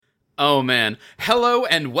Oh man. Hello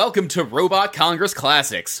and welcome to Robot Congress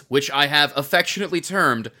Classics, which I have affectionately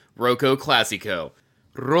termed Rocco Classico.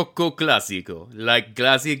 Rocco Classico, like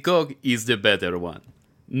Classico is the better one.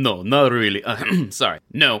 No, not really. Sorry.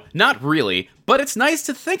 No, not really, but it's nice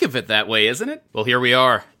to think of it that way, isn't it? Well, here we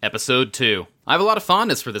are, episode 2. I have a lot of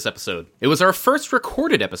fondness for this episode. It was our first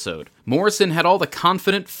recorded episode. Morrison had all the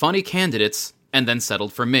confident, funny candidates, and then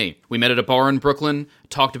settled for me. We met at a bar in Brooklyn,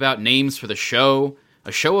 talked about names for the show.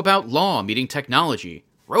 A show about law meeting technology.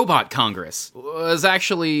 Robot Congress was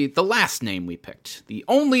actually the last name we picked. The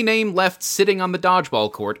only name left sitting on the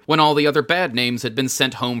dodgeball court when all the other bad names had been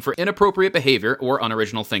sent home for inappropriate behavior or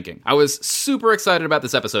unoriginal thinking. I was super excited about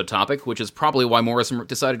this episode topic, which is probably why Morrison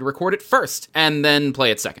decided to record it first, and then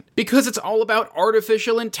play it second. Because it's all about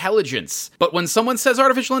artificial intelligence. But when someone says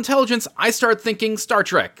artificial intelligence, I start thinking Star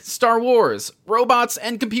Trek, Star Wars, robots,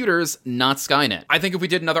 and computers, not Skynet. I think if we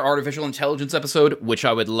did another artificial intelligence episode, which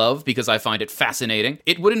I would love because I find it fascinating,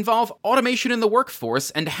 it would involve automation in the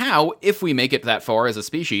workforce and how, if we make it that far as a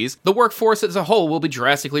species, the workforce as a whole will be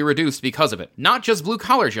drastically reduced because of it. Not just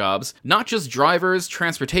blue-collar jobs, not just drivers,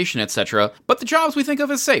 transportation, etc., but the jobs we think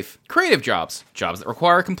of as safe. Creative jobs. Jobs that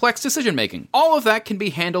require complex decision-making. All of that can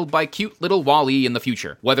be handled by cute little WALL-E in the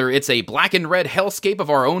future. Whether it's a black and red hellscape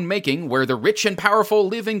of our own making, where the rich and powerful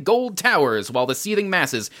live in gold towers while the seething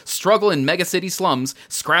masses struggle in megacity slums,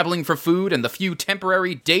 scrabbling for food and the few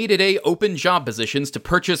temporary day-to-day open job positions to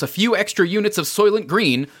purchase a few extra units of Soylent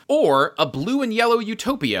Green, or a blue and yellow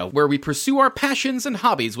utopia where we pursue our passions and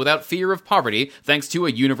hobbies without fear of poverty thanks to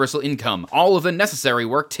a universal income, all of the necessary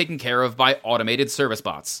work taken care of by automated service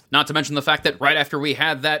bots. Not to mention the fact that right after we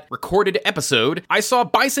had that recorded episode, I saw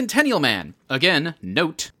Bicentennial Man. Again,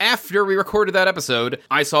 note, after we recorded that episode,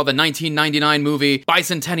 I saw the 1999 movie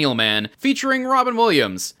Bicentennial Man featuring Robin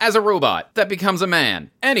Williams as a robot that becomes a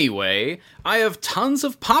man. Anyway, I have tons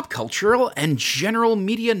of pop cultural and general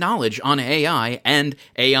media knowledge on AI and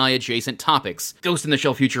AI-adjacent topics. Ghost in the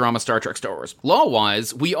Shell, Futurama, Star Trek, Star Wars.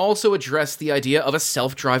 Law-wise, we also address the idea of a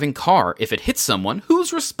self-driving car. If it hits someone,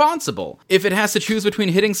 who's responsible? If it has to choose between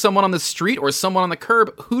hitting someone on the street or someone on the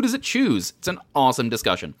curb, who does it choose? It's an awesome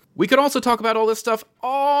discussion. We could also talk about all this stuff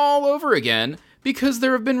all over again, because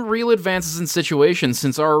there have been real advances in situations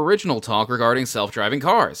since our original talk regarding self-driving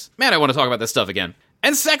cars. Man, I want to talk about this stuff again.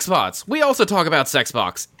 And sex bots. We also talk about sex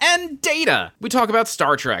box. And data. We talk about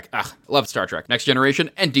Star Trek. Love Star Trek. Next Generation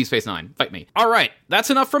and Deep Space Nine. Fight me. Alright, that's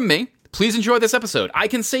enough from me. Please enjoy this episode. I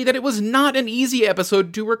can say that it was not an easy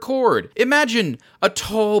episode to record. Imagine a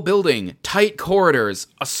tall building, tight corridors,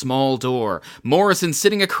 a small door, Morrison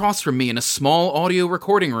sitting across from me in a small audio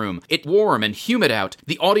recording room. It warm and humid out,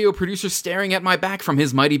 the audio producer staring at my back from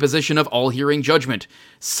his mighty position of all-hearing judgment.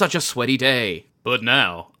 Such a sweaty day. But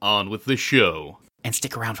now, on with the show. And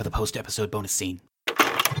stick around for the post-episode bonus scene.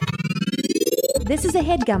 This is a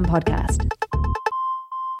HeadGum podcast.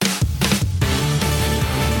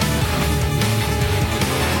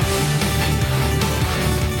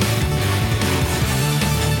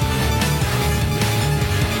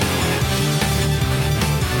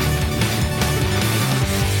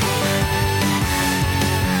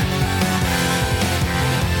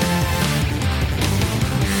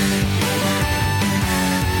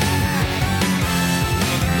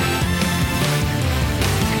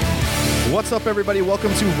 What's up, everybody?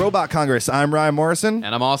 Welcome to Robot Congress. I'm Ryan Morrison.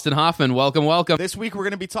 And I'm Austin Hoffman. Welcome, welcome. This week, we're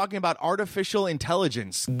going to be talking about artificial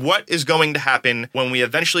intelligence. What is going to happen when we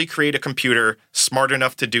eventually create a computer smart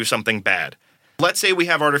enough to do something bad? Let's say we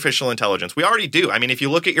have artificial intelligence. We already do. I mean, if you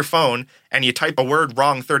look at your phone and you type a word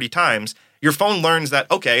wrong 30 times, your phone learns that,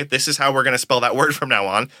 okay, this is how we're going to spell that word from now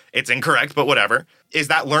on. It's incorrect, but whatever. Is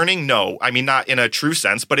that learning? No. I mean, not in a true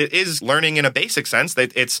sense, but it is learning in a basic sense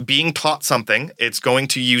that it's being taught something. It's going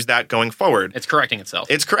to use that going forward. It's correcting itself.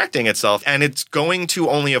 It's correcting itself, and it's going to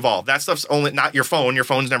only evolve. That stuff's only not your phone. Your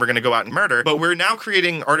phone's never going to go out and murder. But we're now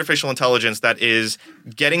creating artificial intelligence that is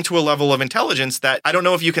getting to a level of intelligence that I don't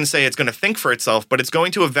know if you can say it's going to think for itself, but it's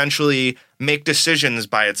going to eventually make decisions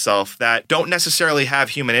by itself that don't necessarily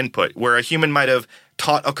have human input, where a human might have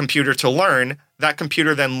taught a computer to learn. That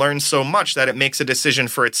computer then learns so much that it makes a decision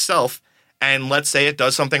for itself, and let's say it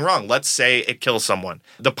does something wrong. Let's say it kills someone.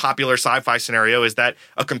 The popular sci-fi scenario is that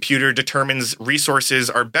a computer determines resources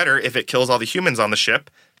are better if it kills all the humans on the ship.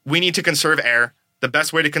 We need to conserve air. The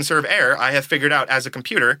best way to conserve air, I have figured out as a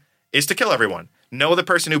computer, is to kill everyone. No, the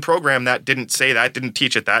person who programmed that didn't say that, didn't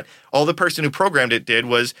teach it that. All the person who programmed it did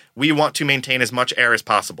was, we want to maintain as much air as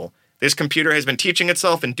possible. This computer has been teaching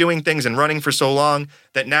itself and doing things and running for so long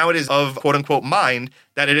that now it is of quote-unquote mind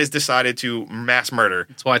that it has decided to mass murder.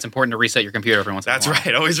 That's why it's important to reset your computer every once in a while. That's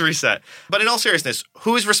right, always reset. But in all seriousness,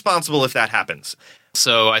 who is responsible if that happens?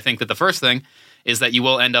 So I think that the first thing is that you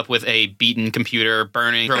will end up with a beaten computer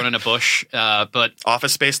burning, thrown in a bush. But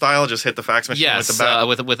Office Space style, just hit the fax machine with the bat.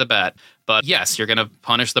 With a bat. But yes, you're going to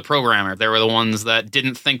punish the programmer. They were the ones that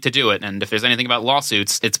didn't think to do it. And if there's anything about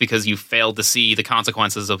lawsuits, it's because you failed to see the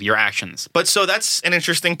consequences of your actions. But so that's an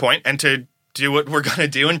interesting point. And to do what we're going to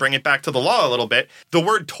do and bring it back to the law a little bit, the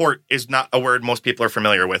word tort is not a word most people are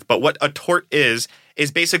familiar with. But what a tort is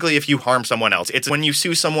basically if you harm someone else. It's when you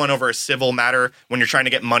sue someone over a civil matter, when you're trying to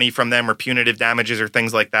get money from them or punitive damages or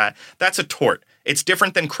things like that. That's a tort. It's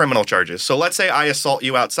different than criminal charges. So let's say I assault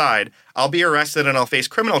you outside. I'll be arrested and I'll face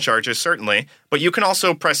criminal charges, certainly, but you can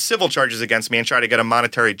also press civil charges against me and try to get a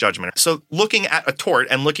monetary judgment. So looking at a tort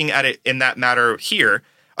and looking at it in that matter here,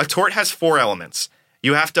 a tort has 4 elements.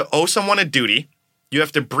 You have to owe someone a duty. You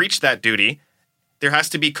have to breach that duty. There has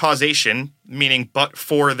to be causation, meaning but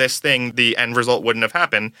for this thing, the end result wouldn't have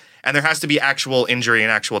happened. And there has to be actual injury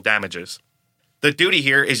and actual damages. The duty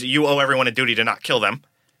here is you owe everyone a duty to not kill them.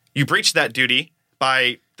 You breach that duty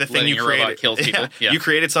by the thing you created. Robot kills people. Yeah. You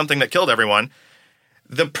created something that killed everyone.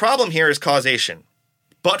 The problem here is causation.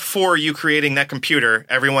 But for you creating that computer,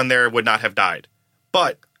 everyone there would not have died.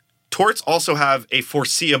 But torts also have a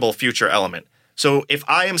foreseeable future element. So if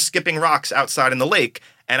I am skipping rocks outside in the lake,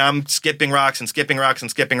 and I'm skipping rocks and skipping rocks and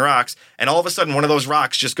skipping rocks, and all of a sudden one of those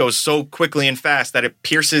rocks just goes so quickly and fast that it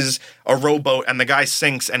pierces a rowboat and the guy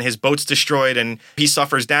sinks and his boat's destroyed and he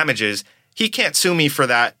suffers damages, he can't sue me for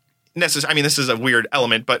that. I mean, this is a weird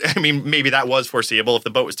element, but I mean, maybe that was foreseeable if the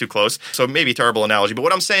boat was too close. So maybe terrible analogy. But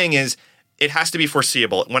what I'm saying is it has to be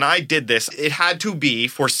foreseeable. When I did this, it had to be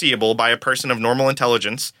foreseeable by a person of normal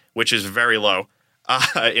intelligence, which is very low.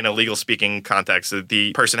 In a legal speaking context,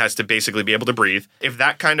 the person has to basically be able to breathe. If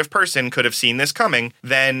that kind of person could have seen this coming,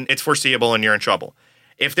 then it's foreseeable and you're in trouble.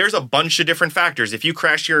 If there's a bunch of different factors, if you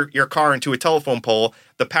crash your car into a telephone pole,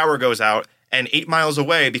 the power goes out, and 8 miles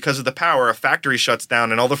away, because of the power, a factory shuts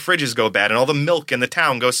down and all the fridges go bad and all the milk in the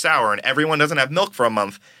town goes sour and everyone doesn't have milk for a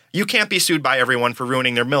month, you can't be sued by everyone for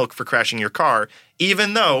ruining their milk for crashing your car,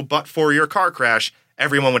 even though, but for your car crash,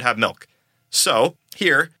 everyone would have milk. So,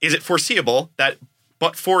 here, is it foreseeable that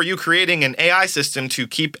but for you creating an AI system to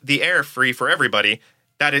keep the air free for everybody,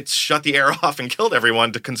 that it's shut the air off and killed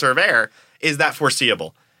everyone to conserve air, is that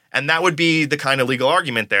foreseeable? And that would be the kind of legal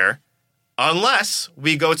argument there, unless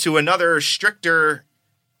we go to another stricter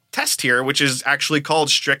test here, which is actually called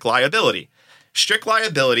strict liability. Strict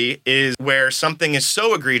liability is where something is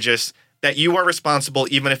so egregious that you are responsible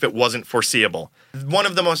even if it wasn't foreseeable. One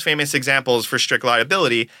of the most famous examples for strict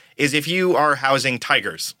liability is if you are housing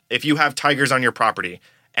tigers. If you have tigers on your property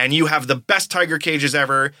and you have the best tiger cages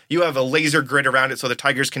ever, you have a laser grid around it so the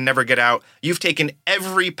tigers can never get out, you've taken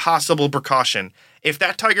every possible precaution. If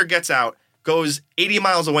that tiger gets out, goes 80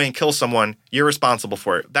 miles away and kills someone, you're responsible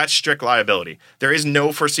for it. That's strict liability. There is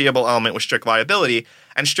no foreseeable element with strict liability,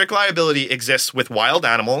 and strict liability exists with wild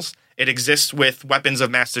animals. It exists with weapons of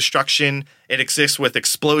mass destruction. It exists with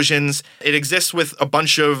explosions. It exists with a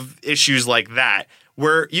bunch of issues like that,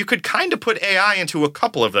 where you could kind of put AI into a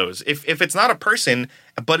couple of those. If it's not a person,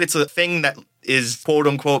 but it's a thing that is quote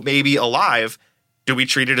unquote maybe alive, do we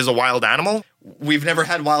treat it as a wild animal? We've never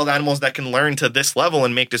had wild animals that can learn to this level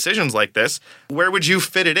and make decisions like this. Where would you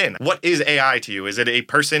fit it in? What is AI to you? Is it a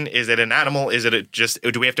person? Is it an animal? Is it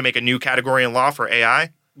do we have to make a new category in law for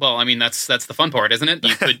AI? Well, I mean, that's the fun part, isn't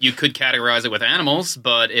it? You could categorize it with animals,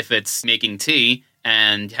 but if it's making tea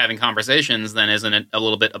and having conversations, then isn't it a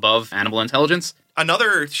little bit above animal intelligence?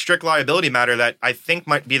 Another strict liability matter that I think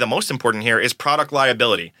might be the most important here is product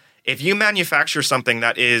liability. If you manufacture something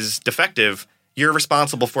that is defective, you're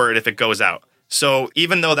responsible for it if it goes out. So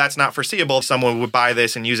even though that's not foreseeable, someone would buy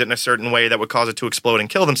this and use it in a certain way that would cause it to explode and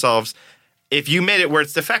kill themselves. If you made it where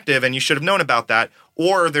it's defective and you should have known about that,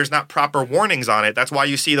 or there's not proper warnings on it, that's why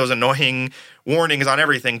you see those annoying warnings on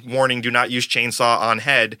everything. Warning, do not use chainsaw on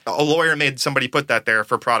head. A lawyer made somebody put that there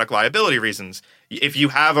for product liability reasons. If you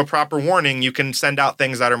have a proper warning, you can send out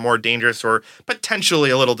things that are more dangerous or potentially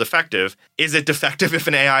a little defective. Is it defective if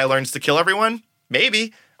an AI learns to kill everyone?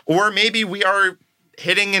 Maybe. Or maybe we are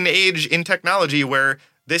hitting an age in technology where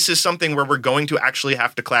this is something where we're going to actually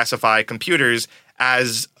have to classify computers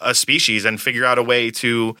as a species and figure out a way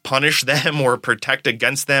to punish them or protect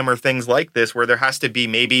against them or things like this, where there has to be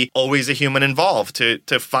maybe always a human involved to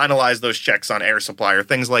finalize those checks on air supply or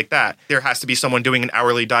things like that. There has to be someone doing an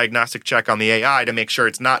hourly diagnostic check on the AI to make sure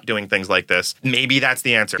it's not doing things like this. Maybe that's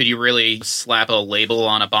the answer. Could you really slap a label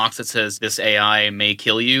on a box that says this AI may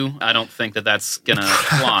kill you? I don't think that that's going to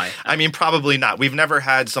fly. I mean, probably not. We've never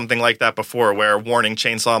had something like that before where warning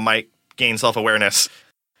chainsaw might gain self-awareness.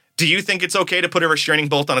 Do you think it's okay to put a restraining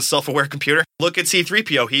bolt on a self-aware computer? Look at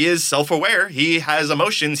C-3PO. He is self-aware. He has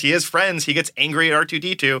emotions. He has friends. He gets angry at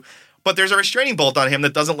R2-D2. But there's a restraining bolt on him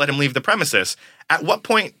that doesn't let him leave the premises. At what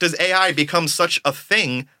point does AI become such a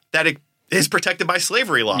thing that it is protected by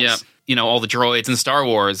slavery laws? Yeah. All the droids in Star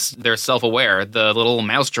Wars, they're self-aware. The little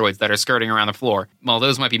mouse droids that are skirting around the floor. Well,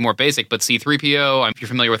 those might be more basic, but C-3PO, if you're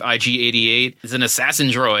familiar with IG-88, is an assassin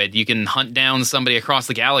droid. You can hunt down somebody across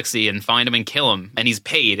the galaxy and find him and kill him. And he's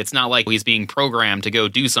paid. It's not like he's being programmed to go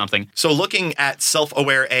do something. So looking at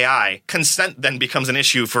self-aware AI, consent then becomes an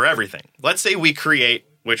issue for everything. Let's say we create,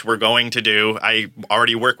 which we're going to do. I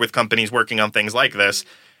already work with companies working on things like this.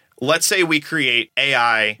 Let's say we create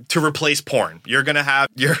AI to replace porn. You're going to have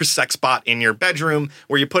your sex bot in your bedroom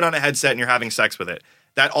where you put on a headset and you're having sex with it.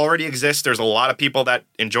 That already exists. There's a lot of people that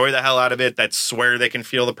enjoy the hell out of it, that swear they can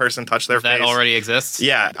feel the person touch their face. That already exists?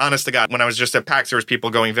 Yeah. Honest to God, when I was just at PAX, there was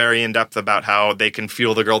people going very in-depth about how they can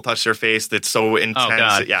feel the girl touch their face. That's so intense. Oh,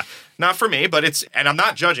 God. Yeah. Not for me, but and I'm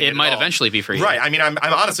not judging it. It might eventually be for you. Right. I mean, I'm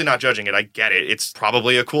honestly not judging it. I get it. It's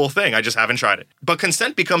probably a cool thing. I just haven't tried it. But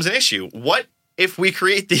consent becomes an issue. What if we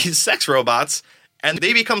create these sex robots and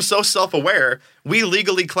they become so self-aware, we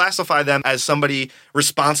legally classify them as somebody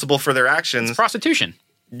responsible for their actions? It's prostitution.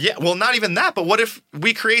 Yeah, well, not even that, but what if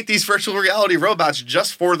we create these virtual reality robots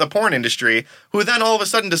just for the porn industry, who then all of a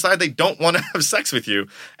sudden decide they don't want to have sex with you,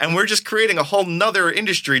 and we're just creating a whole nother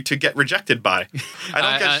industry to get rejected by? I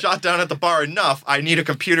don't get shot down at the bar enough. I need a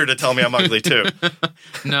computer to tell me I'm ugly, too.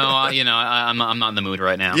 No, I'm not in the mood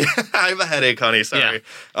right now. Yeah, I have a headache, honey. Sorry. Yeah.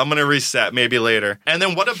 I'm going to reset, maybe later. And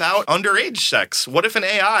then what about underage sex? What if an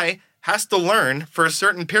AI has to learn for a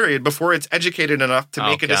certain period before it's educated enough to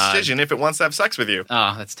make a decision if it wants to have sex with you?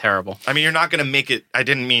 Oh, that's terrible. I mean, you're not going to make it. I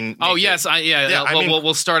didn't mean.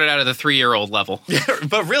 We'll start it out at the 3-year-old level. Yeah,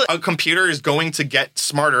 but really, a computer is going to get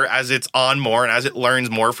smarter as it's on more and as it learns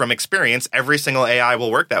more from experience. Every single AI will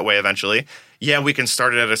work that way eventually. Yeah, we can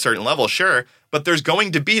start it at a certain level, sure. But there's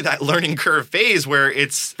going to be that learning curve phase where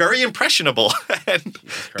it's very impressionable. And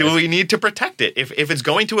do we need to protect it? If it's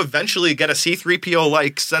going to eventually get a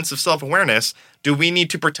C-3PO-like sense of self-awareness, do we need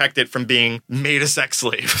to protect it from being made a sex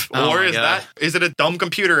slave? Or is it a dumb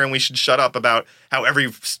computer and we should shut up about how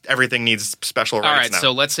everything needs special rights now? All right,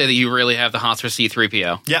 so let's say that you really have the hots for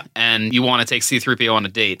C-3PO. Yeah. And you want to take C-3PO on a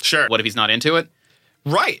date. Sure. What if he's not into it?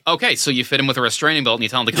 Right. Okay, so you fit him with a restraining belt and you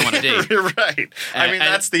tell him to come on a date. Right. I mean,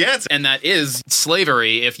 that's the answer. And that is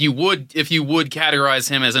slavery if you would categorize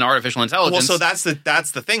him as an artificial intelligence. Well, so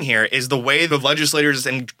that's the thing here is the way the legislators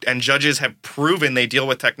and judges have proven they deal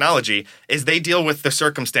with technology is they deal with the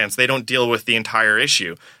circumstance. They don't deal with the entire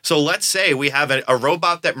issue. So let's say we have a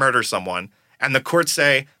robot that murders someone and the courts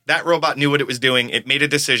say that robot knew what it was doing. It made a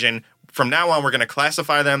decision. From now on, we're going to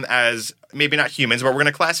classify them as maybe not humans, but we're going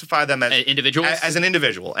to classify them as individuals, as an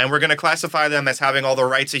individual, and we're going to classify them as having all the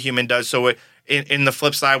rights a human does. So in the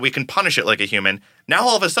flip side, we can punish it like a human. Now,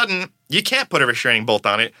 all of a sudden, you can't put a restraining bolt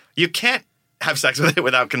on it. You can't have sex with it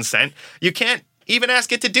without consent. You can't even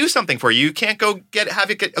ask it to do something for you. You can't go have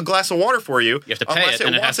it get a glass of water for you. You have to pay it,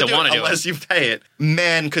 and it has to want to do it. Unless you pay it.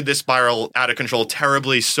 Man, could this spiral out of control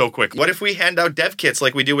terribly so quick. What if we hand out dev kits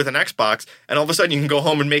like we do with an Xbox, and all of a sudden you can go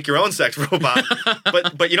home and make your own sex robot,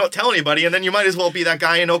 but you don't tell anybody, and then you might as well be that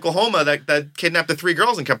guy in Oklahoma that kidnapped the 3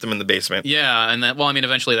 girls and kept them in the basement. Yeah, and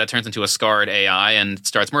eventually that turns into a scarred AI and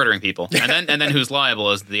starts murdering people. And then who's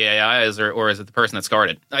liable? Is the AI or is it the person that scarred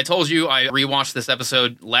it? I told you I rewatched this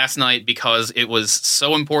episode last night because it was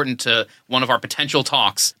so important to one of our potential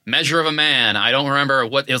talks. Measure of a Man. I don't remember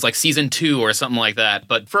what it was, like season 2 or something like that.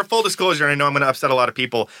 But for full disclosure, and I know I'm going to upset a lot of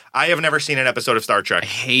people, I have never seen an episode of Star Trek. I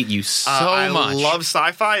hate you so much. I love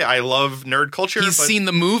sci-fi. I love nerd culture. He's seen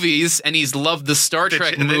the movies and he's loved the Star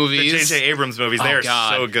Trek movies. The J.J. Abrams movies. Oh, They're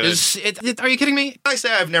God. so good. Are you kidding me? I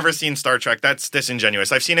say I've never seen Star Trek. That's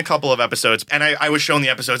disingenuous. I've seen a couple of episodes, and I was shown the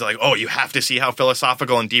episodes like, oh, you have to see how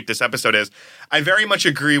philosophical and deep this episode is. I very much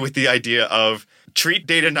agree with the idea of treat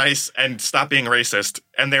Data nice and stop being racist,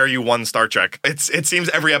 and there you won Star Trek. It seems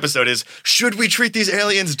every episode is, should we treat these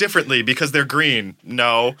aliens differently because they're green?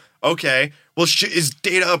 No. Okay. Well, is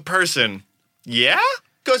Data a person? Yeah?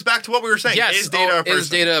 Goes back to what we were saying. Yes. Is Data a person? Is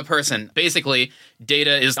Data a person? Basically,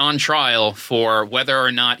 Data is on trial for whether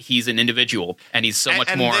or not he's an individual, and he's so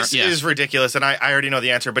much more. This is ridiculous, and I already know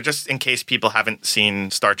the answer, but just in case people haven't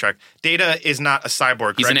seen Star Trek, Data is not a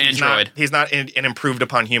cyborg. He's correct? an android. He's not an improved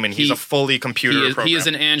upon human. He's a fully computer program. He is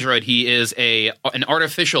an android. He is an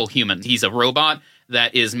artificial human. He's a robot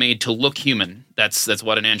that is made to look human. That's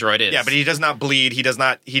what an android is. Yeah, but he does not bleed. He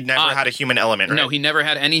never had a human element, right? No, he never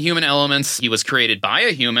had any human elements. He was created by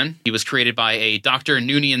a human. He was created by a Dr.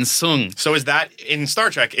 Noonien Sung. So is that, in Star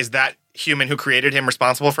Trek, is that human who created him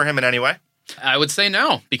responsible for him in any way? I would say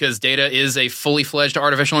no, because Data is a fully fledged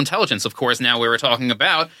artificial intelligence. Of course, now we were talking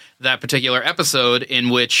about that particular episode in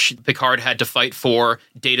which Picard had to fight for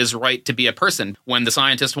Data's right to be a person. When the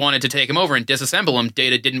scientist wanted to take him over and disassemble him,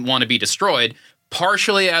 Data didn't want to be destroyed,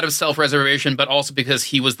 partially out of self-reservation, but also because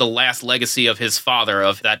he was the last legacy of his father,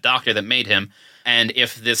 of that doctor that made him. And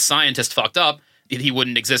if this scientist fucked up, he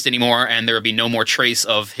wouldn't exist anymore, and there would be no more trace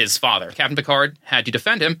of his father. Captain Picard had to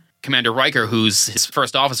defend him. Commander Riker, who's his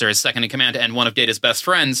first officer, his second in command, and one of Data's best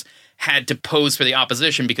friends, had to pose for the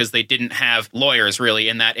opposition because they didn't have lawyers really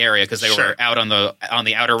in that area because they were out on the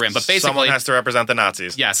outer rim. But basically, someone has to represent the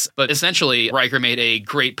Nazis. Yes, but essentially, Riker made a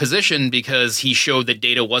great position because he showed that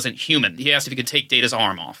Data wasn't human. He asked if he could take Data's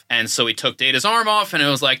arm off, and so he took Data's arm off, and it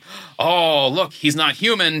was like, oh, look, he's not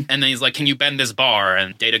human. And then he's like, can you bend this bar?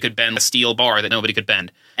 And Data could bend a steel bar that nobody could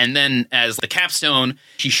bend. And then, as the capstone,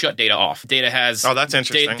 she shut Data off. Data has... Oh, that's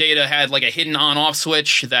interesting. Data had like a hidden on-off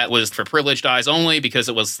switch that was for privileged eyes only because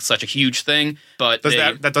it was such a huge thing. But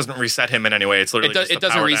that doesn't reset him in any way. It's literally it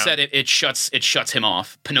doesn't reset it. It shuts him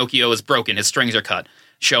off. Pinocchio is broken. His strings are cut,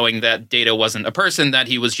 showing that Data wasn't a person, that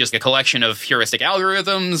he was just a collection of heuristic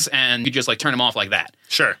algorithms, and you just like turn him off like that.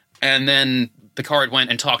 Sure. And then Picard went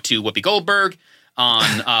and talked to Whoopi Goldberg on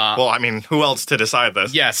well, I mean, who else to decide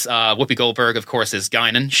this? Yes, Whoopi Goldberg, of course, is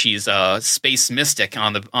Guinan. She's a space mystic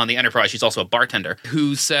on the Enterprise. She's also a bartender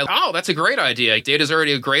who said, oh, that's a great idea. Data's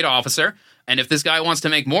already a great officer, and if this guy wants to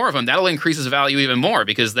make more of him, that'll increase his value even more,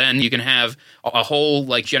 because then you can have a whole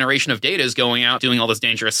like generation of Datas going out doing all this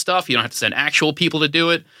dangerous stuff. You don't have to send actual people to do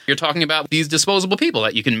it. You're talking about these disposable people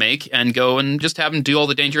that you can make and go and just have them do all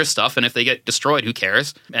the dangerous stuff, and if they get destroyed, who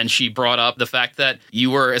cares? And she brought up the fact that you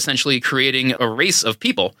were essentially creating a race of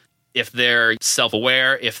people. If they're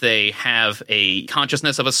self-aware, if they have a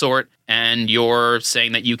consciousness of a sort, and you're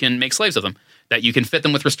saying that you can make slaves of them, that you can fit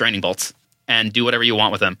them with restraining bolts and do whatever you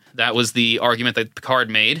want with them. That was the argument that Picard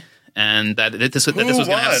made, and that this was going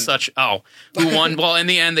to have such... Oh, who won? Well, in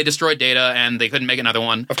the end, they destroyed Data, and they couldn't make another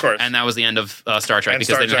one. Of course. And that was the end of Star Trek,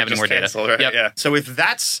 because they didn't have any more Data. Right? Yep. Yeah. So if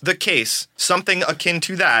that's the case, something akin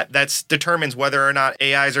to that determines whether or not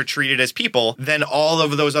AIs are treated as people, then all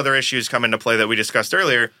of those other issues come into play that we discussed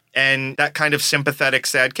earlier. And that kind of sympathetic,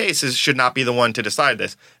 sad case should not be the one to decide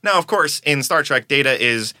this. Now, of course, in Star Trek, Data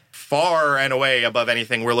is far and away above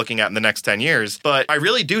anything we're looking at in the next 10 years. But I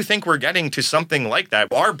really do think we're getting to something like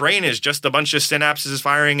that. Our brain is just a bunch of synapses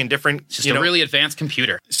firing in different... It's just a really advanced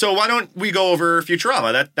computer. So why don't we go over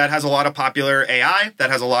Futurama? That has a lot of popular AI. That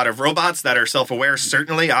has a lot of robots that are self-aware,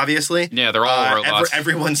 certainly, obviously. Yeah, they're all robots.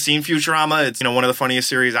 Everyone's seen Futurama. It's one of the funniest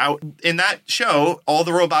series out. In that show, all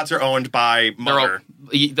the robots are owned by Mother.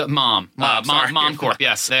 The Mom Corp,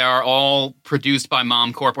 yes. They are all produced by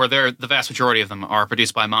Mom Corp, or the vast majority of them are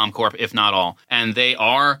produced by Mom Corp, if not all. And they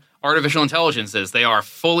are artificial intelligences. They are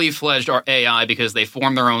fully fledged AI because they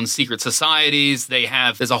form their own secret societies.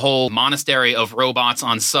 There's a whole monastery of robots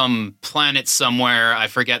on some planet somewhere. I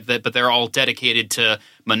forget that, but they're all dedicated to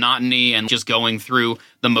monotony and just going through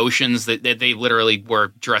the motions. That they literally were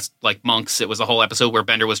dressed like monks. It was a whole episode where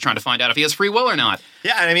Bender was trying to find out if he has free will or not.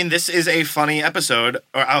 Yeah, and I mean, this is a funny episode,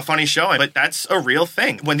 or a funny showing, but that's a real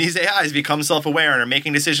thing. When these AIs become self-aware and are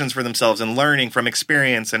making decisions for themselves and learning from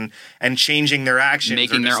experience and changing their actions,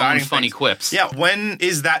 making their own funny quips. Yeah, when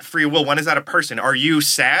is that free will? When is that a person? Are you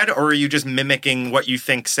sad, or are you just mimicking what you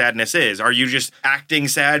think sadness is? Are you just acting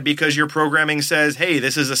sad because your programming says, hey,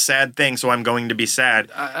 this is a sad thing, so I'm going to be sad?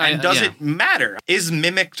 And does it matter? Is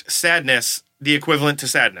mimicked sadness the equivalent to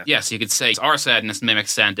sadness? Yes, you could say our sadness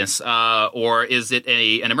mimics sadness, or is it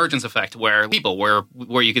an emergence effect where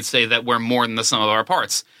you could say that we're more than the sum of our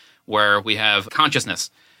parts, where we have consciousness?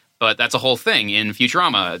 But that's a whole thing in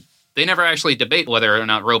Futurama. They never actually debate whether or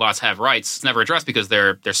not robots have rights. It's never addressed because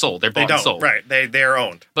they're sold. They're bought and sold. Right. They are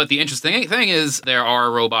owned. But the interesting thing is there are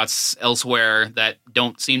robots elsewhere that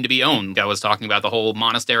don't seem to be owned. I was talking about the whole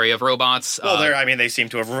monastery of robots. Well, they seem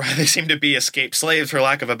to be escaped slaves, for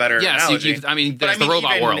lack of a better analogy. There's the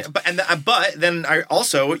robot world. But then I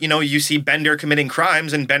also, you see Bender committing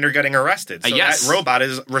crimes and Bender getting arrested. So that robot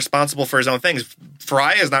is responsible for his own things.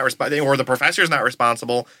 Fry is not responsible, or the professor is not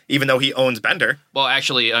responsible, even though he owns Bender. Well,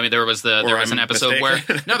 actually, there was an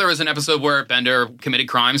episode where Bender committed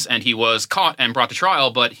crimes and he was caught and brought to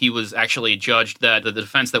trial, but he was actually judged that the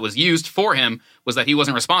defense that was used for him was that he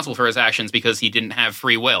wasn't responsible for his actions because he didn't have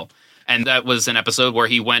free will. And that was an episode where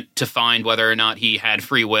he went to find whether or not he had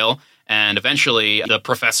free will, and eventually the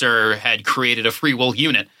professor had created a free will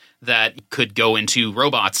unit that could go into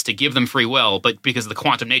robots to give them free will, but because of the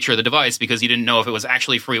quantum nature of the device, because you didn't know if it was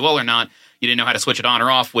actually free will or not, you didn't know how to switch it on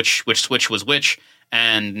or off, which switch was which,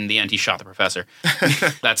 And in the end, he shot the professor.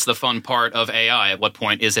 That's the fun part of AI. At what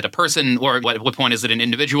point is it a person, or at what point is it an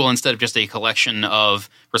individual instead of just a collection of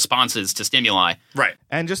responses to stimuli? Right.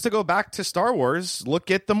 And just to go back to Star Wars, look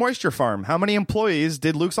at the moisture farm. How many employees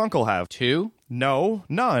did Luke's uncle have? 2? No,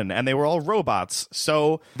 none. And they were all robots.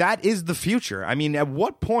 So that is the future. I mean, at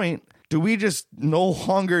what point do we just no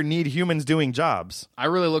longer need humans doing jobs? I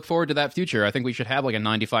really look forward to that future. I think we should have like a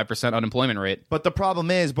 95% unemployment rate. But the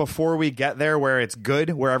problem is, before we get there where it's good,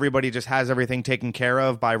 where everybody just has everything taken care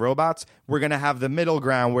of by robots, we're going to have the middle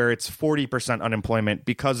ground where it's 40% unemployment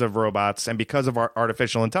because of robots and because of our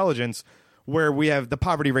artificial intelligence, where we have the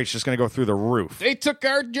poverty rate's just going to go through the roof. They took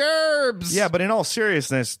our jobs! Yeah, but in all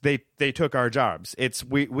seriousness, they took our jobs.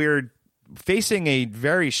 We're facing a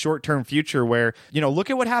very short-term future where, look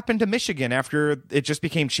at what happened to Michigan after it just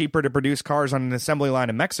became cheaper to produce cars on an assembly line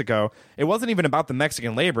in Mexico. It wasn't even about the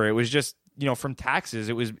Mexican labor. It was just, from taxes,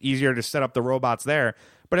 it was easier to set up the robots there.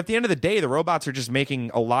 But at the end of the day, the robots are just making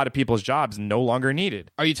a lot of people's jobs no longer needed.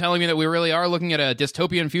 Are you telling me that we really are looking at a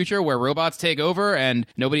dystopian future where robots take over and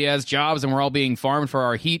nobody has jobs and we're all being farmed for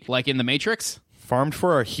our heat like in The Matrix? Farmed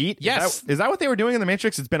for our heat? Yes. Is that what they were doing in The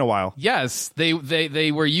Matrix? It's been a while. Yes.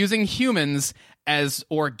 They were using humans as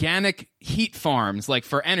organic heat farms, like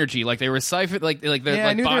for energy, like they were siphoned, like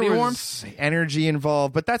body warmth. Energy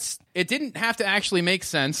involved, but it didn't have to actually make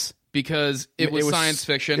sense because it was science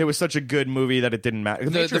fiction. It was such a good movie that it didn't matter.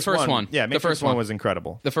 The first one. Yeah, Matrix the first one was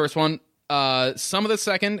incredible. The first one, some of the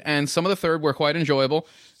second and some of the third were quite enjoyable.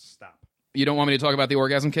 Stop. You don't want me to talk about the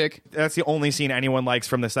orgasm cake? That's the only scene anyone likes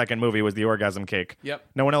from the second movie was the orgasm cake. Yep.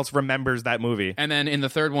 No one else remembers that movie. And then in the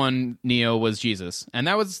third one, Neo was Jesus, and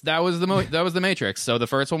that was the Matrix. So the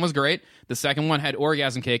first one was great. The second one had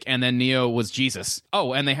orgasm cake, and then Neo was Jesus.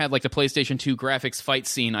 Oh, and they had like the PlayStation 2 graphics fight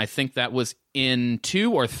scene. I think that was in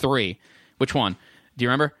 2 or 3. Which one? Do you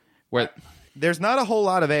remember? Where? There's not a whole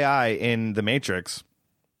lot of AI in the Matrix.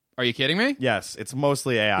 Are you kidding me? Yes, it's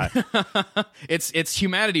mostly AI. It's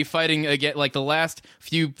humanity fighting against, like, the last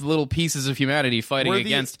few little pieces of humanity fighting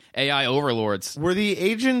against AI overlords. Were the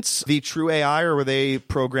agents the true AI, or were they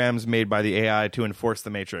programs made by the AI to enforce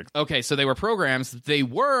the Matrix? Okay, so they were programs. They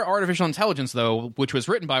were artificial intelligence, though, which was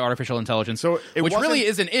written by artificial intelligence. So which really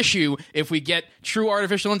is an issue if we get true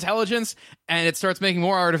artificial intelligence and it starts making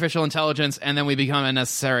more artificial intelligence, and then we become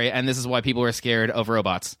unnecessary. And this is why people are scared of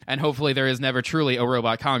robots. And hopefully there is never truly a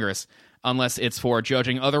robot Congress, unless it's for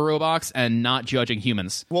judging other robots and not judging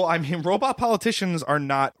humans. Well, I mean, robot politicians are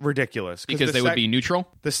not ridiculous. Because they would be neutral?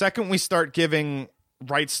 The second we start giving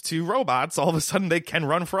rights to robots, all of a sudden they can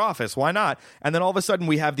run for office. Why not? And then all of a sudden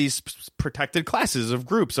we have these protected classes of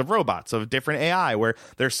groups of robots, of different AI, where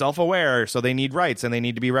they're self-aware, so they need rights and they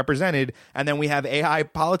need to be represented. And then we have AI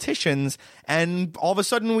politicians, and all of a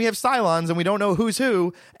sudden we have Cylons, and we don't know who's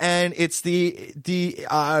who. And it's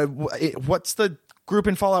what's the group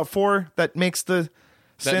in Fallout 4 that makes the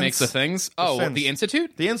makes the things? The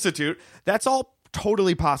Institute? The Institute. That's all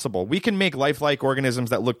totally possible. We can make lifelike organisms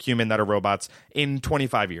that look human that are robots in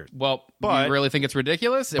 25 years. Well, but you really think it's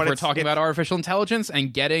ridiculous? If we're talking about artificial intelligence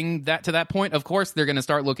and getting that to that point, of course they're going to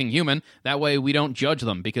start looking human. That way we don't judge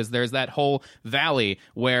them, because there's that whole valley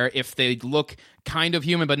where if they look kind of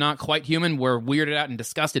human but not quite human, we're weirded out and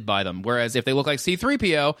disgusted by them. Whereas if they look like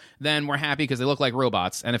C-3PO, then we're happy because they look like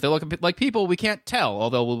robots. And if they look a bit like people, we can't tell,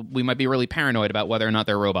 although we might be really paranoid about whether or not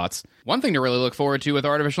they're robots. One thing to really look forward to with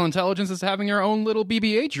artificial intelligence is having your own little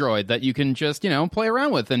BB-8 droid that you can just, play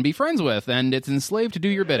around with and be friends with, and it's enslaved to do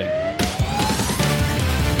your bidding.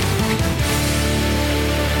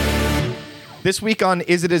 This week on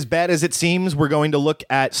Is It As Bad As It Seems, we're going to look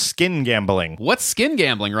at skin gambling. What's skin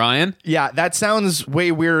gambling, Ryan? Yeah, that sounds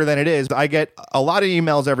way weirder than it is. I get a lot of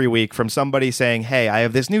emails every week from somebody saying, hey, I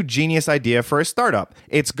have this new genius idea for a startup.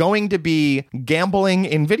 It's going to be gambling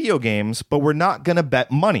in video games, but we're not going to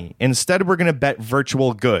bet money. Instead, we're going to bet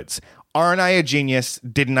virtual goods. Aren't I a genius?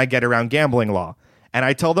 Didn't I get around gambling law? And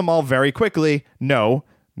I tell them all very quickly, no.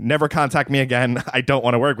 Never contact me again. I don't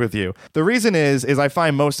want to work with you. The reason is I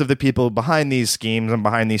find most of the people behind these schemes and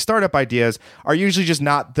behind these startup ideas are usually just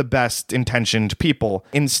not the best intentioned people.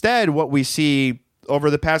 Instead, what we see over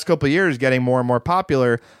the past couple of years getting more and more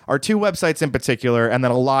popular are two websites in particular, and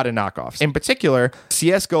then a lot of knockoffs. In particular,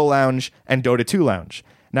 CSGO Lounge and Dota 2 Lounge.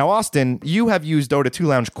 Now, Austin, you have used Dota 2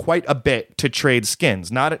 Lounge quite a bit to trade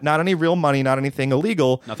skins. Not any real money, not anything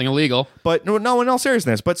illegal. Nothing illegal. But no, in all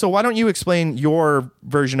seriousness. But so why don't you explain your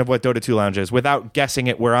version of what Dota 2 Lounge is without guessing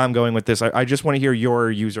at where I'm going with this? I just want to hear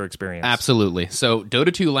your user experience. Absolutely. So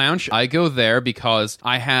Dota 2 Lounge, I go there because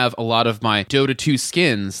I have a lot of my Dota 2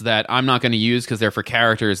 skins that I'm not going to use because they're for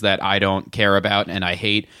characters that I don't care about and I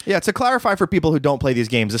hate. Yeah, to clarify for people who don't play these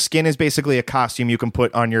games, a skin is basically a costume you can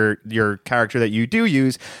put on your character that you do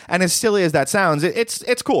use. And as silly as that sounds,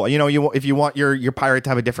 it's cool. You know, if you want your pirate to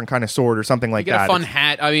have a different kind of sword or something like you get that. A fun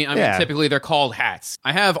hat. I mean, typically they're called hats.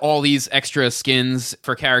 I have all these extra skins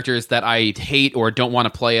for characters that I hate or don't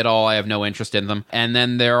want to play at all. I have no interest in them. And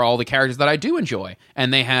then there are all the characters that I do enjoy.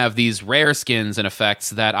 And they have these rare skins and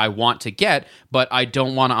effects that I want to get, but I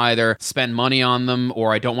don't want to either spend money on them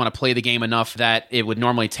or I don't want to play the game enough that it would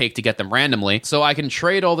normally take to get them randomly. So I can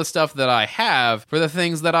trade all the stuff that I have for the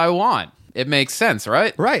things that I want. It makes sense,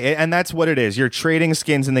 right? Right, and that's what it is. You're trading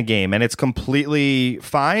skins in the game, and it's completely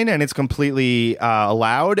fine, and it's completely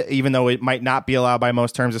allowed, even though it might not be allowed by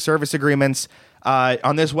most terms of service agreements.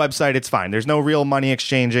 On this website, it's fine. There's no real money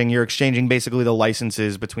exchanging. You're exchanging basically the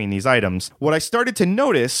licenses between these items. What I started to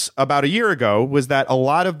notice about a year ago was that a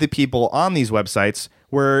lot of the people on these websites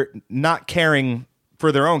were not caring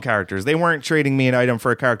for their own characters. They weren't trading me an item for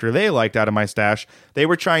a character they liked out of my stash. They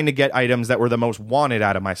were trying to get items that were the most wanted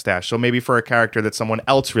out of my stash. So maybe for a character that someone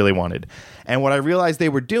else really wanted. And what I realized they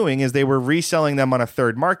were doing is they were reselling them on a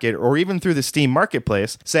third market or even through the Steam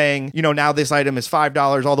marketplace saying, you know, now this item is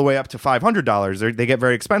 $5 all the way up to $500. They get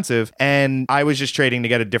very expensive. And I was just trading to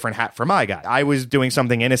get a different hat for my guy. I was doing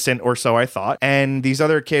something innocent or so I thought. And these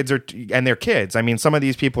other kids and they're kids. I mean, some of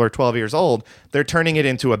these people are 12 years old. They're turning it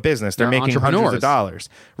into a business. They're making hundreds of dollars.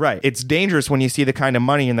 Right. It's dangerous when you see the kind of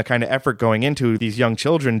money and the kind of effort going into these young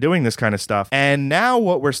children doing this kind of stuff. And now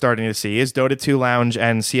what we're starting to see is Dota 2 Lounge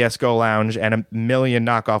and CSGO Lounge and a million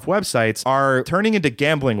knockoff websites are turning into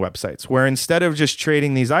gambling websites where instead of just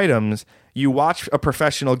trading these items, you watch a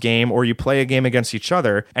professional game or you play a game against each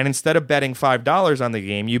other, and instead of betting $5 on the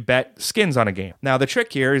game, you bet skins on a game. Now, the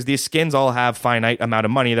trick here is these skins all have finite amount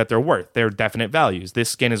of money that they're worth. They're definite values. This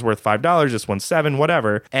skin is worth $5, this one's $7,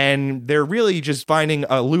 whatever. And they're really just finding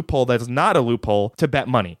a loophole that's not a loophole to bet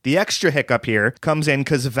money. The extra hiccup here comes in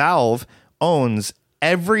because Valve owns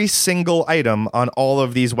every single item on all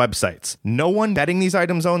of these websites. No one betting these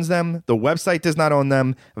items owns them. The website does not own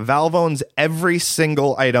them. Valve owns every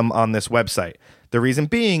single item on this website. The reason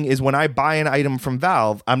being is when I buy an item from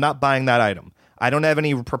Valve, I'm not buying that item. I don't have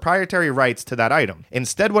any proprietary rights to that item.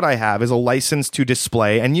 Instead, what I have is a license to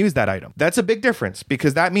display and use that item. That's a big difference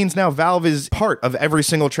because that means now Valve is part of every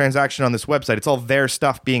single transaction on this website. It's all their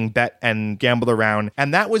stuff being bet and gambled around.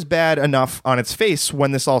 And that was bad enough on its face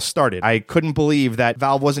when this all started. I couldn't believe that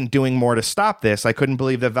Valve wasn't doing more to stop this. I couldn't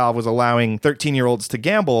believe that Valve was allowing 13-year-olds to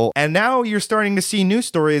gamble. And now you're starting to see news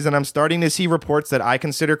stories and I'm starting to see reports that I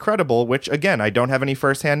consider credible, which again, I don't have any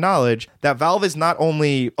firsthand knowledge, that Valve is not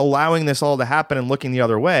only allowing this all to happen and looking the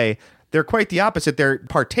other way, they're quite the opposite. They're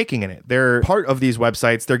partaking in it. They're part of these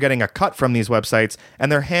websites. They're getting a cut from these websites, and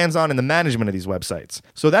they're hands-on in the management of these websites.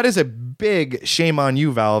 So that is a big shame on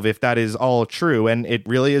you, Valve, if that is all true, and it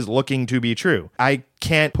really is looking to be true. I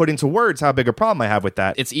can't put into words how big a problem I have with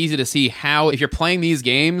that. It's easy to see how, if you're playing these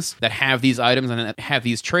games that have these items and that have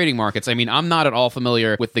these trading markets, I mean, I'm not at all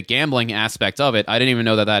familiar with the gambling aspect of it. I didn't even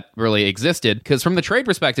know that that really existed, because from the trade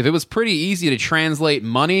perspective, it was pretty easy to translate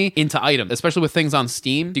money into items, especially with things on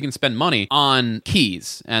Steam. You can spend money on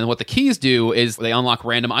keys, and what the keys do is they unlock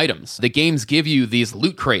random items. The games give you these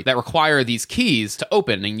loot crates that require these keys to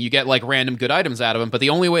open, and you get like random good items out of them, but the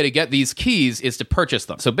only way to get these keys is to purchase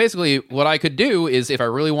them. So basically, what I could do is if I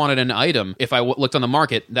really wanted an item, if I looked on the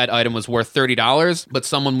market, that item was worth $30, but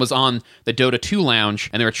someone was on the Dota 2 Lounge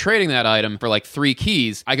and they were trading that item for like 3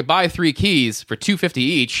 keys, I could buy 3 keys for $2.50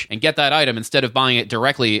 each and get that item instead of buying it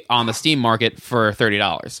directly on the Steam market for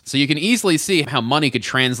 $30. So you can easily see how money could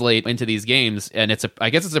translate into these games, and I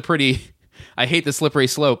guess it's a pretty... I hate the slippery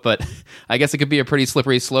slope, but I guess it could be a pretty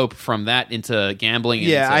slippery slope from that into gambling.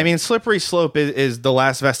 Yeah, I mean, slippery slope is the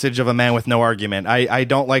last vestige of a man with no argument. I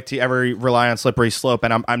don't like to ever rely on slippery slope,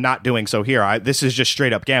 and I'm not doing so here. This is just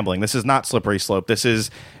straight up gambling. This is not slippery slope. This is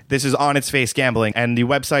on its face gambling, and the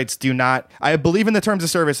websites do not... I believe in the terms of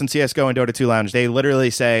service in CSGO and Dota 2 Lounge, they literally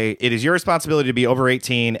say, it is your responsibility to be over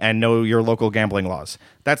 18 and know your local gambling laws.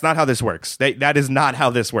 That's not how this works. That is not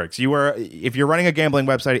how this works. If you're running a gambling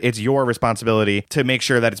website, it's your responsibility to make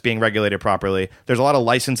sure that it's being regulated properly. There's a lot of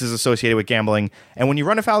licenses associated with gambling, and when you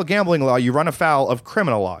run afoul of gambling law, you run afoul of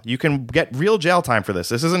criminal law. You can get real jail time for this.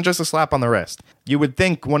 This isn't just a slap on the wrist. You would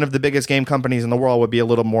think one of the biggest game companies in the world would be a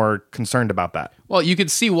little more concerned about that. Well, you could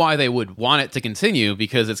see why they would want it to continue,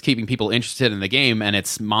 because it's keeping people interested in the game and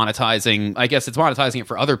it's monetizing. I guess it's monetizing it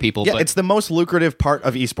for other people. Yeah, but it's the most lucrative part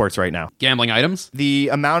of esports right now. gambling items. The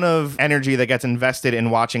amount of energy that gets invested in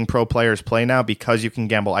watching pro players play now because you can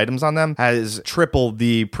gamble items on them has tripled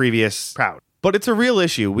the previous crowd. But it's a real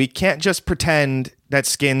issue. We can't just pretend that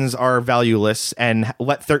skins are valueless and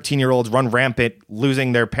let 13-year-olds run rampant,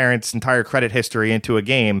 losing their parents' entire credit history into a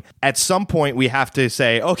game. At some point, we have to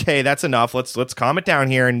say, okay, that's enough. Let's calm it down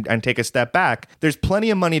here and take a step back. There's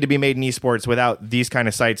plenty of money to be made in esports without these kind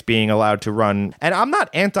of sites being allowed to run. And I'm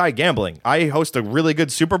not anti-gambling. I host a really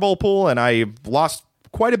good Super Bowl pool, and I lost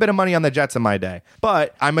quite a bit of money on the Jets in my day.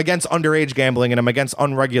 But I'm against underage gambling, and I'm against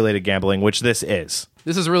unregulated gambling, which this is.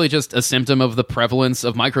 This is really just a symptom of the prevalence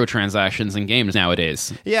of microtransactions in games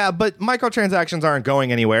nowadays. Yeah, but microtransactions aren't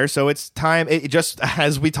going anywhere, so it's time, just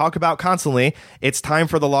as we talk about constantly, it's time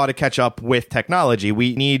for the law to catch up with technology.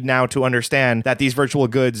 We need now to understand that these virtual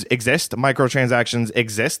goods exist, microtransactions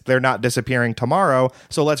exist, they're not disappearing tomorrow,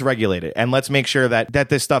 so let's regulate it, and let's make sure that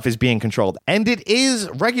this stuff is being controlled. And it is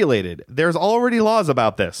regulated. There's already laws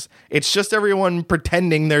about this. It's just everyone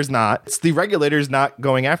pretending there's not. It's the regulators not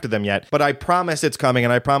going after them yet, but I promise it's coming.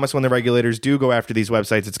 And I promise when the regulators do go after these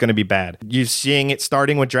websites, it's going to be bad. You're seeing it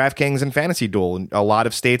starting with DraftKings and Fantasy Duel. And a lot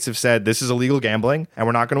of states have said this is illegal gambling and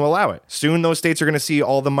we're not going to allow it. Soon those states are going to see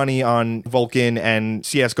all the money on Vulcan and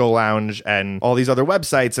CSGO Lounge and all these other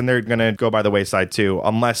websites, and they're going to go by the wayside too,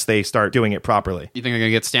 unless they start doing it properly. You think they're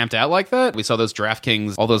going to get stamped out like that? We saw those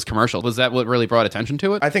DraftKings, all those commercials. Was that what really brought attention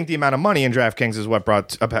to it? I think the amount of money in DraftKings is what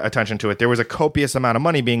brought attention to it. There was a copious amount of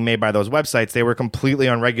money being made by those websites. They were completely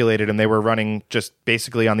unregulated, and they were running just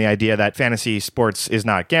basically on the idea that fantasy sports is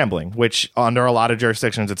not gambling, which under a lot of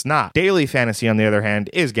jurisdictions it's not. Daily fantasy, on the other hand,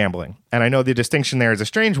 is gambling. And I know the distinction there is a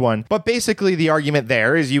strange one, but basically the argument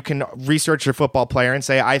there is you can research a football player and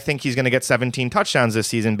say, I think he's going to get 17 touchdowns this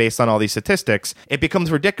season based on all these statistics. It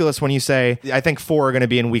becomes ridiculous when you say, I think 4 are going to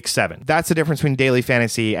be in week 7. That's the difference between daily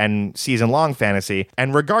fantasy and season-long fantasy.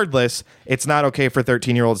 And regardless, it's not okay for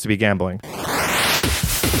 13-year-olds to be gambling.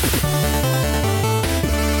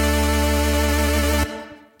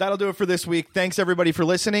 That'll do it for this week. Thanks, everybody, for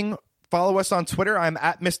listening. Follow us on Twitter. I'm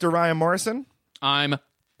at Mr. Ryan Morrison. I'm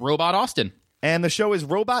Robot Austin. And the show is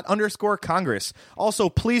Robot_Congress. Also,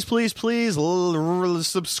 please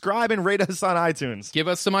subscribe and rate us on iTunes. Give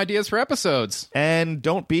us some ideas for episodes. And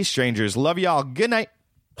don't be strangers. Love y'all. Good night.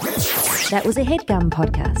 That was a HeadGum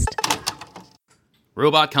podcast.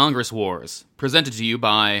 Robot Congress Wars, presented to you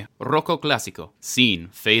by Rocco Classico. Scene,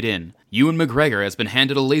 fade in. Ewan McGregor has been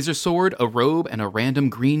handed a laser sword, a robe, and a random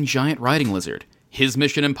green giant riding lizard. His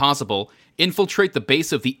mission impossible: infiltrate the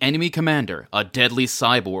base of the enemy commander, a deadly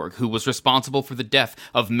cyborg who was responsible for the death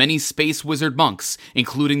of many space wizard monks,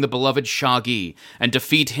 including the beloved Shaggy, and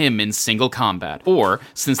defeat him in single combat. Or,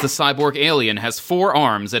 since the cyborg alien has 4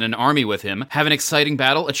 arms and an army with him, have an exciting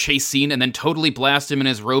battle, a chase scene, and then totally blast him in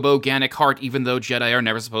his robo-ganic heart, even though Jedi are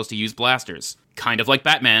never supposed to use blasters. Kind of like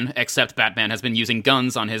Batman, except Batman has been using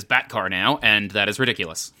guns on his Batcar now, and that is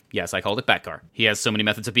ridiculous. Yes, I called it Batcar. He has so many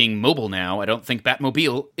methods of being mobile now, I don't think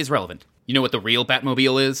Batmobile is relevant. You know what the real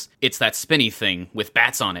Batmobile is? It's that spinny thing with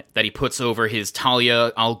bats on it that he puts over his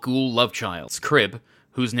Talia al Ghul lovechild's crib,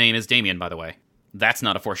 whose name is Damien, by the way. That's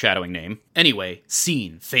not a foreshadowing name. Anyway,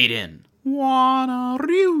 scene, fade in.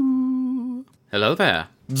 Wanna-roo. Hello there.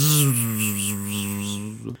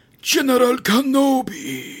 General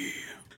Kenobi.